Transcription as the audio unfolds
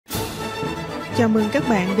Chào mừng các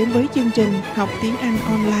bạn đến với chương trình học tiếng Anh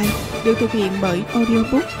online được thực hiện bởi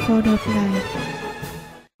Audiobook for the Blind.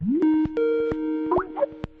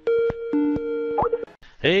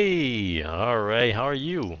 Hey, alright, how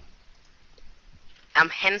are you? I'm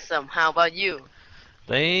handsome. How about you?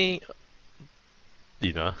 They,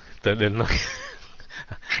 didn't look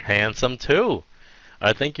handsome too.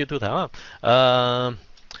 Thank you, Thu Thảo.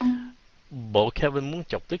 Bộ Kevin muốn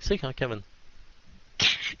chọc tiếp xích hả Kevin?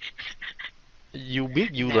 You biết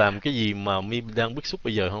you làm cái gì mà mi đang bức xúc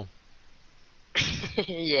bây giờ không?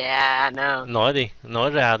 Yeah, no. Nói đi,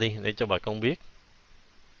 nói ra đi để cho bà con biết.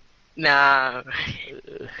 No.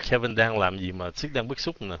 Kevin đang làm gì mà Sích đang bức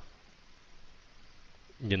xúc nè?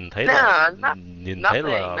 Nhìn thấy No, là nothing.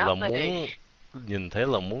 nhìn thấy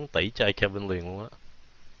là muốn tẩy chay Kevin liền luôn á.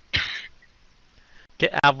 Cái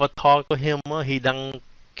avatar của him á, he đăng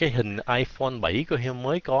cái hình iPhone 7 của him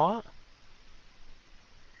mới có.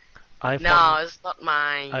 No, it's not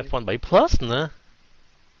mine. iPhone 7 Plus nữa.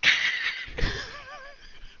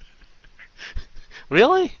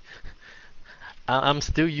 Really? I'm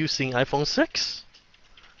still using iPhone 6.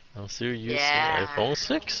 I'm still using iPhone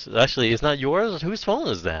 6. Actually, it's not yours. Whose phone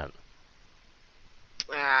is that?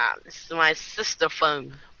 This is my sister's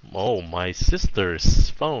phone. Oh, my sister's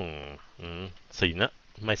phone. See, not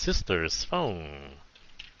my sister's phone.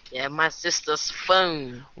 Yeah, my sister's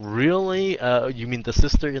phone. Really? You mean the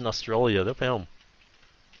sister in Australia, đúng phải không?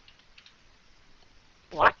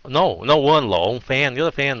 What? No, one lộn fan, cái là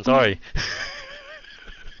fan, sorry.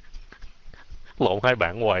 Lộn hai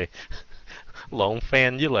bạn hoài. Lộn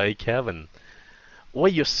fan với lại Kevin.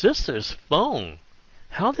 Wait, your sister's phone?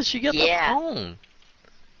 How did she get the phone?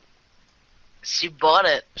 She bought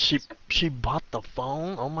it. She bought the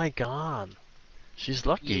phone? Oh my god. She's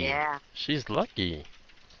lucky. Yeah. She's lucky.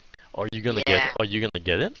 Are you gonna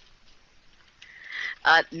get it?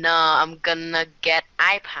 No, I'm gonna get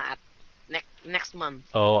iPad next month.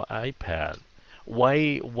 Oh, iPad.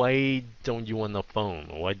 Why don't you want a phone?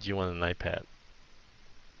 Why do you want an iPad?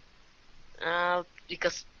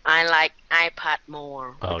 Because I like iPad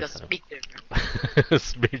more. Okay. Because it's bigger.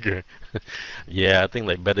 It's bigger. Yeah, I think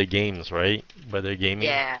like better games, right? Better gaming.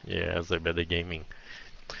 Yeah. Yeah, it's like better gaming.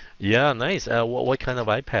 Yeah, nice. What kind of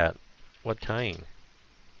iPad? What kind?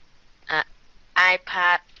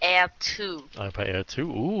 iPad Air 2. iPad Air 2.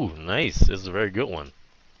 Ooh, nice. It's a very good one.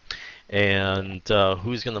 And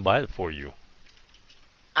who's gonna buy it for you?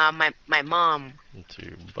 My mom.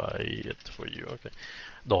 To buy it for you. Okay.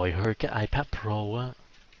 Đòi her cái iPad Pro á.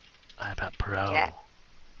 iPad Pro.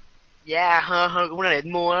 Yeah, her cũng là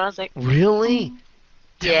định mua đó. Really?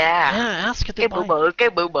 Yeah. Yeah, ask her to buy. Cái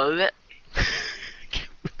bự á.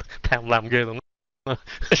 Tham lam ghê luôn. Bự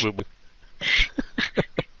bự.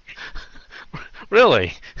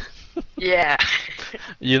 Really? Yeah.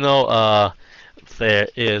 You know, there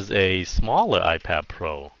is a smaller iPad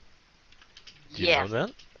Pro. Do you know that?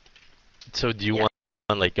 So do you want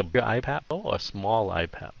like a bigger iPad Pro or a small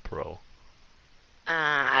iPad Pro?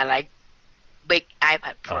 I like big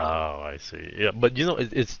iPad Pro. Oh, I see. Yeah, but you know,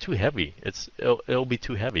 it's too heavy. It'll be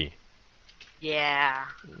too heavy. Yeah.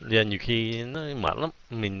 Yeah, nhiều khi nó mệt lắm.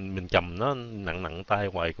 Mình cầm nó nặng tay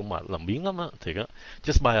hoài cũng mệt, làm biếng lắm á. Thiệt á.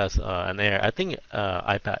 Just buy us an Air. I think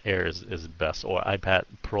iPad Air is best, or iPad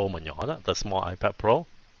Pro mà nhỏ đó, the small iPad Pro.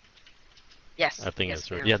 Yes. I think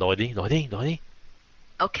it's right. Yeah, đổi đi.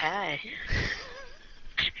 Okay.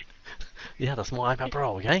 Yeah, the small iPad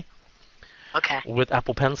Pro, okay? Okay. With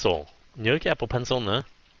Apple Pencil. Nhớ cái Apple Pencil nữa.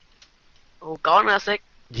 Có nữa Six.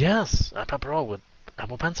 Yes, iPad Pro with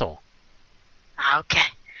Apple Pencil. Okay.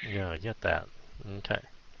 Yeah, get that. Okay.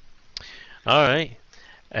 All right.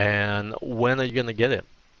 And when are you gonna get it?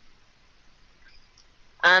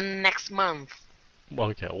 Next month.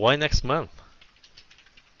 Okay. Why next month?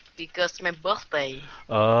 Because my birthday.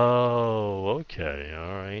 Oh, okay.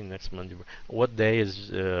 All right. Next month. What day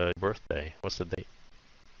is birthday? What's the date?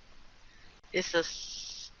 This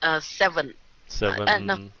is 7.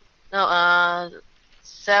 7. No.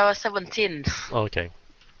 17. Okay.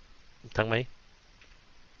 Tháng mấy?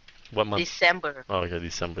 What month? December. Oh, okay.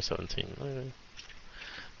 December 17. Okay.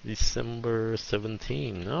 December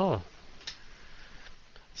 17. Oh.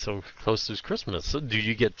 So close to Christmas. So do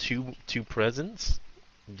you get two presents?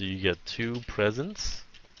 Do you get 2 presents?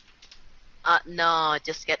 No,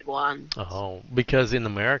 just get one. Oh, because in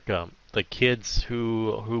America, the kids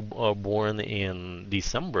who are born in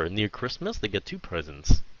December near Christmas, they get 2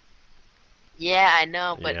 presents. Yeah, I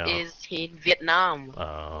know, but Yeah. it's in Vietnam.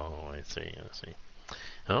 Oh, I see.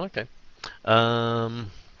 Oh, okay.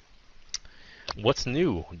 What's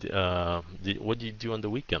new? What do you do on the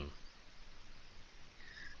weekend?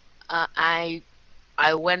 I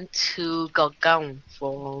I went to Gò Công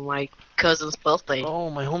for my cousin's birthday. Oh,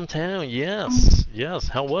 my hometown. Yes, yes.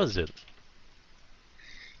 How was it?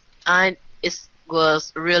 And it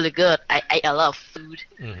was really good. I ate a lot of food.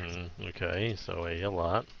 Okay, so I ate a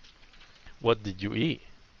lot. What did you eat?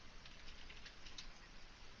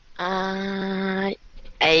 I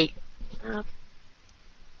ate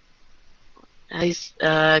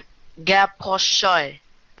gà bò xôi.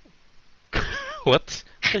 What?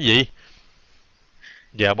 Cái gì?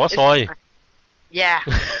 Gà bó xôi. Yeah.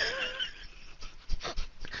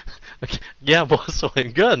 Okay. Yeah, bó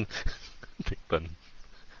xôi. Good. Thiệt tình.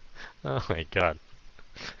 Oh my god.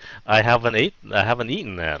 I haven't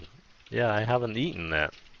eaten that. Yeah, I haven't eaten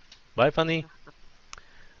that. Bye, funny.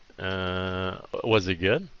 Was it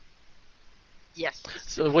good? Yes.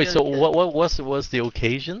 So wait, really so good. what was the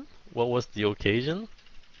occasion? What was the occasion?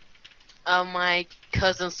 My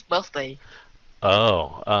cousin's birthday.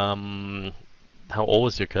 Oh, how old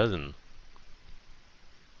was your cousin?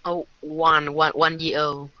 Oh, one year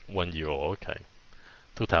old. 1 year old. Okay.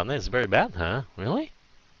 2000 is very bad, huh? Really?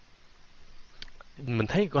 Mình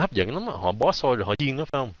thấy có hấp dẫn lắm á. Họ bó xôi rồi họ chiên nó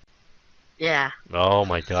phải không? Yeah. Oh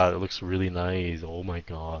my god, it looks really nice. Oh my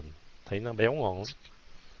god. Thấy nó béo ngon lắm.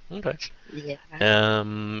 Okay. Yeah.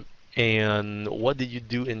 And what did you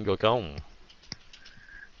do in Gò Công?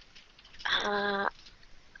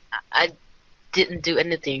 I didn't do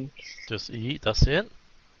anything. Just eat, that's it?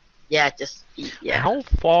 Yeah, just eat. Yeah. How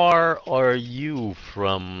far are you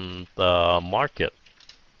from the market?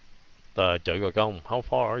 The chợ Gò Công. How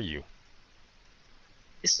far are you?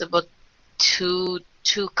 It's about 2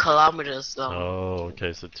 kilometers long. Oh,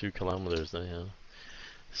 okay, so 2 kilometers then, yeah.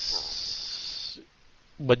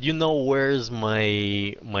 But you know where's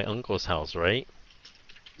my uncle's house, right?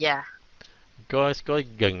 Yeah. Có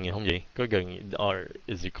gần không vậy? Có gần, or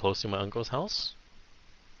is it close to my uncle's house?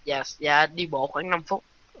 Yes. Yeah, đi bộ khoảng 5 phút.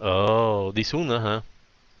 Oh, đi xuống nữa hả?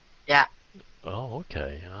 Yeah. Oh,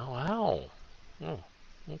 okay. Oh, wow. Oh,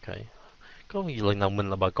 okay. Có gì lần nào mình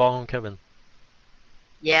là bà con không, Kevin?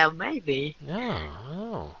 Yeah, maybe. Yeah.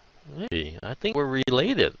 Oh, maybe. I think we're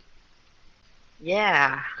related.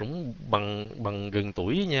 Yeah. Cũng bằng gần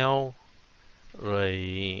tuổi với nhau.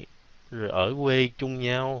 Rồi ở quê chung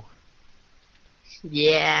nhau.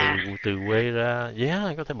 Yeah. Từ quê ra.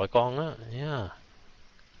 Yeah, có thể bà con á. Yeah.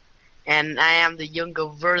 And I am the younger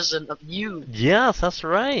version of you. Yes, that's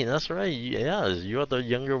right. That's right. Yes, you're the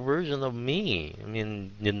younger version of me. I mean,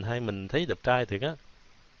 nhìn hai mình thấy đẹp trai thiệt á.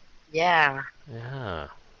 Yeah. Yeah.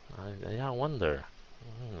 I wonder.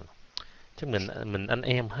 Chắc mình anh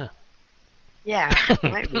em ha. Yeah.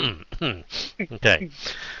 Maybe. Okay.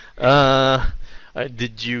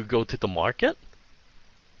 Did you go to the market?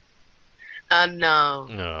 No.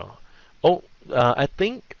 No. Oh, I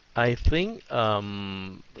think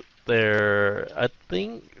there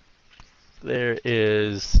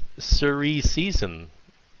is Surrey season.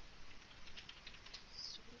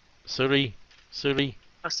 Surrey.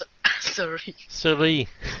 Oh, sorry. Surrey.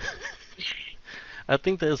 I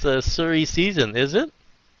think there's a Surrey season, is it?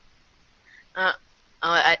 I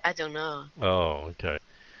don't know. Oh, okay.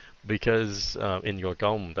 Because in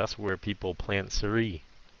Yorgom, that's where people plant Surrey.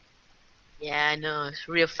 Yeah, I know. It's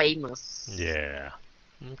real famous. Yeah.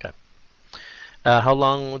 Okay. How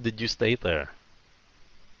long did you stay there?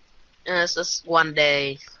 It's just one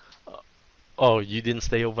day. Oh, you didn't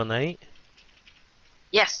stay overnight?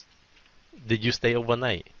 Yes. Did you stay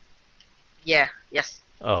overnight? Yeah. Yes.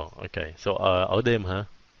 Oh, okay. So ở đêm hả?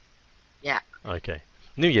 Yeah. Okay.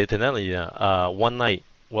 Nếu vậy thì nó là one night.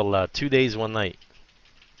 Well, 2 days, 1 night.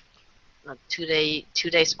 2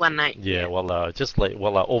 days, 1 night. Yeah. Well, just like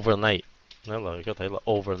overnight. Nó là có thể là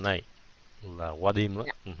overnight. Là qua đêm đó.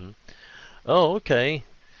 Yeah. Oh, okay.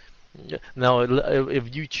 Now, if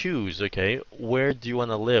you choose, okay, where do you want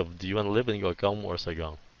to live? Do you want to live in Gò Công or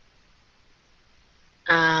Saigon?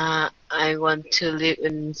 I want to live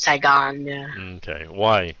in Saigon. Yeah. Okay.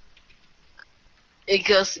 Why?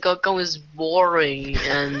 Because Gò Công is boring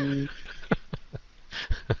and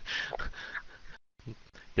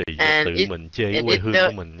Kỳ And tự it- mình chê and quê it hương do-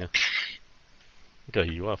 của mình nha.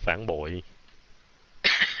 Kỳ quá, phản bội.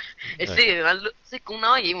 Xí cũng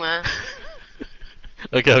nói vậy mà.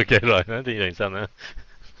 Ok, rồi, nói thì làm sao nữa?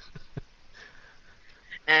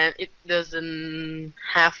 And it doesn't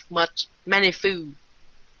have many food.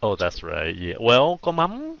 Oh, that's right. Yeah. Well, có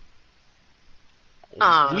mắm.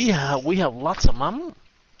 Ah. We have lots of mắm.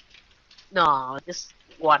 No, just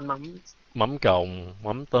one mắm. Mắm còng,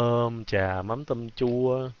 mắm tôm, chà, mắm tôm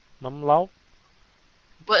chua, mắm lóc.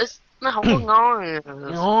 But nó không có ngon.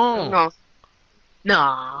 Ngon. Ngon.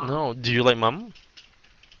 No. No, do you like mắm?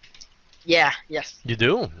 Yeah, yes. You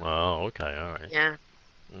do? Oh, okay, all right. Yeah.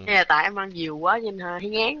 Hay là tại em ăn nhiều quá nên thấy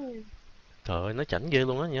ngán. Trời ơi, nó chảnh ghê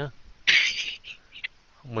luôn á nha.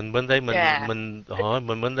 Mình bên đây Yeah.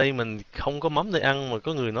 mình bên đây mình không có mắm để ăn mà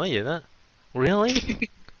có người nói vậy đó. Really?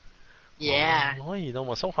 Yeah. Nói gì đâu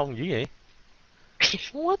mà xấu hông dữ vậy?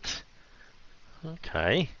 What?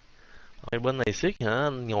 Okay. Ở bên này siết hả?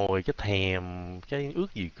 Ngồi cái thèm cái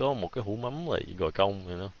ước gì có một cái hũ mắm lại gỏi công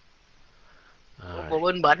vậy đó. Bộ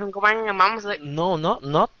bên bệnh không có bán mắm sao? No,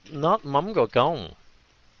 not mắm gỏi công.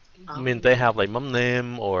 I mean, they have like mắm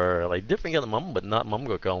nêm or like different kind of mắm, but not mắm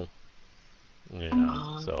gỏi công. Yeah,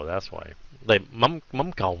 so that's why. Like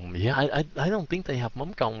mắm còng. Yeah, I don't think they have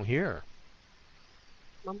mắm còng here.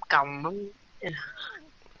 Mắm còng, mắm...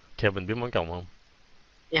 Kevin biết mắm còng không?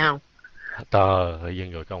 Dạ không? Trời ơi,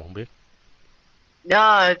 dân gỏi công không biết.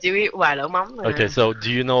 Đó, chỉ biết vài loại mắm thôi. Okay, so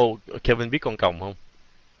do you know Kevin biết con còng không?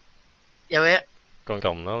 Dạ biết. Con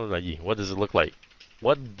còng nó là gì? What does it look like?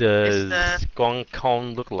 What does con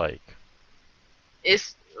còng look like? It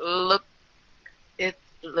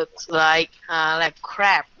looks like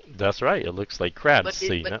crab. That's right. It looks like crab. But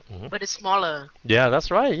See, but it's smaller. Yeah,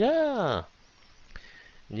 that's right. Yeah.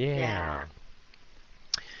 Yeah.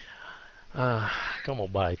 Có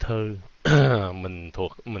một bài thơ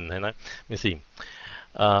mình hay nói. Mình xem.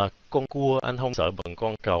 Con cua anh không sợ bằng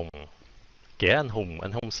con còng. Kẻ anh hùng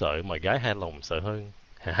anh không sợ mà gái hai lòng sợ hơn.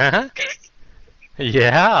 Hả?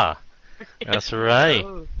 Yeah. That's right.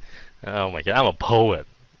 Oh my God, I'm a poet.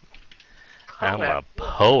 I'm a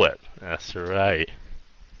poet. That's right.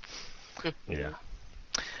 Yeah.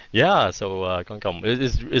 Yeah, so con còng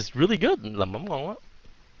is really good. Làm mắm ngon á.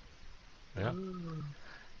 Yeah.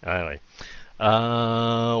 Anyway,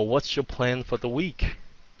 what's your plan for the week?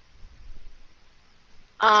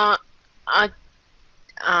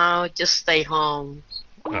 I'll just stay home.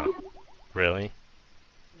 Oh, really?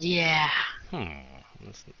 Yeah.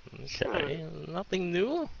 Okay. Nothing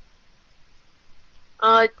new?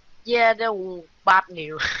 Yeah, there was bad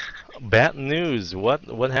news. Bad news.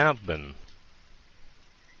 What happened?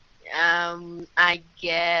 I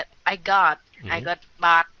got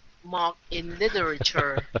bad mark in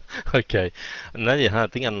literature. Okay. Nói gì ha?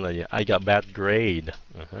 Tiếng Anh là gì? I got bad grade.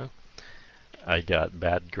 I got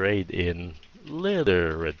bad grade in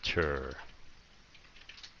literature.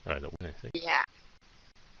 Right, yeah.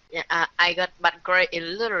 Yeah, I got bad grade in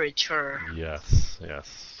literature. Yes,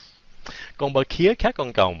 yes. Con bờ khía khác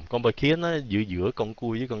con còng. Con bờ khía nó giữa con cua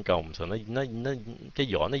với con còng, so nó cái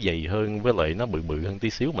vỏ nó dày hơn, với lại nó bự bự hơn tí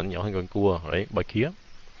xíu, mảnh nhỏ hơn con cua. Đấy, bờ khía.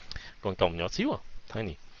 Con còng nhỏ xíu à,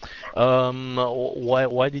 tiny.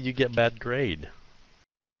 Why did you get bad grade?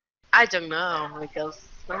 I don't know, because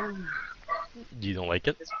you don't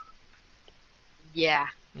like it?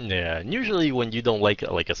 Yeah. Yeah, usually when you don't like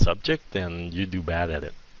a subject, then you do bad at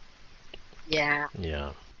it. Yeah.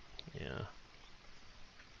 Yeah.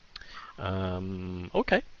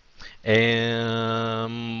 Okay.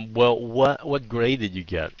 Well, what grade did you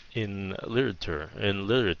get in literature?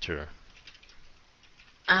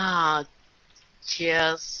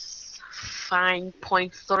 Just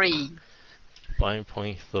 5.3.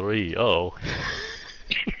 5.3. Oh.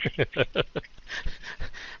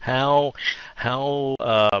 How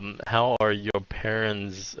are your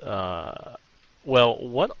parents? Well,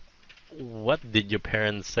 what did your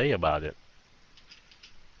parents say about it?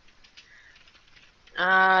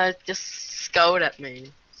 Just scolded at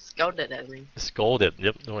me. Scolded.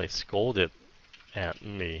 Yep. No, scolded at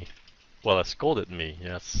me. Well, scolded me.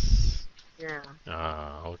 Yes. Yeah.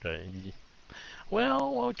 Okay.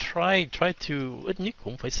 Well, try to ít nhất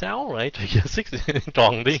cũng phải 6, right?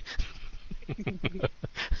 Tròn đi.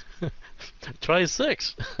 Try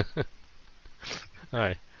 6. All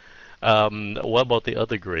right. What about the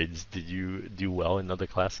other grades? Did you do well in other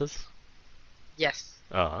classes? Yes.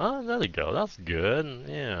 There you go. That's good.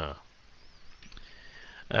 Yeah.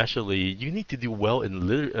 Actually, you need to do well in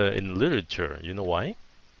literature. You know why?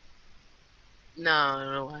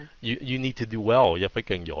 No, why? You need to do well. Phải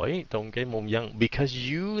cần giỏi trong cái môn văn, because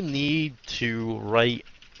you need to write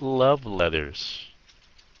love letters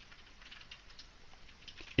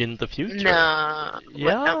in the future. No.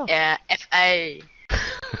 Yeah. FA.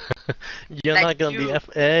 You're like not gonna you. be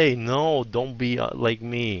FA. No, don't be like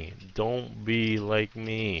me. Don't be like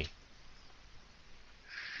me.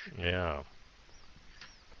 Yeah.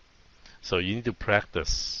 So you need to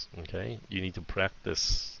practice. Okay. You need to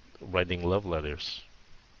practice writing love letters.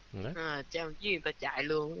 Okay? Chào chứ người ta chạy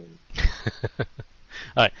luôn.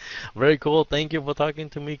 Alright, very cool. Thank you for talking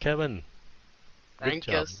to me, Kevin. Good Thank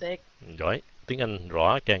job. you, Sek. Giỏi. Tiếng Anh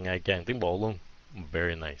rõ, càng ngày càng tiến bộ luôn.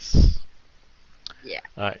 Very nice. Yeah.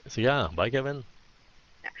 Alright, so yeah, bye, Kevin.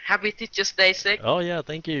 Happy Teacher's Day, Sek. Oh yeah,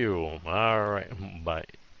 thank you. Alright, bye.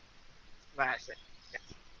 Và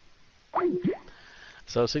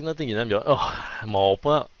So, Sức nói tiếng Việt Nam giỏi. Một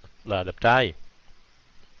á là đẹp trai.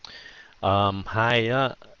 Hai á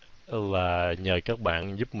là nhờ các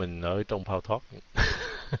bạn giúp mình ở trong Paltalk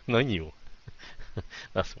nói nhiều.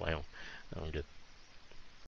 That's why I'm good.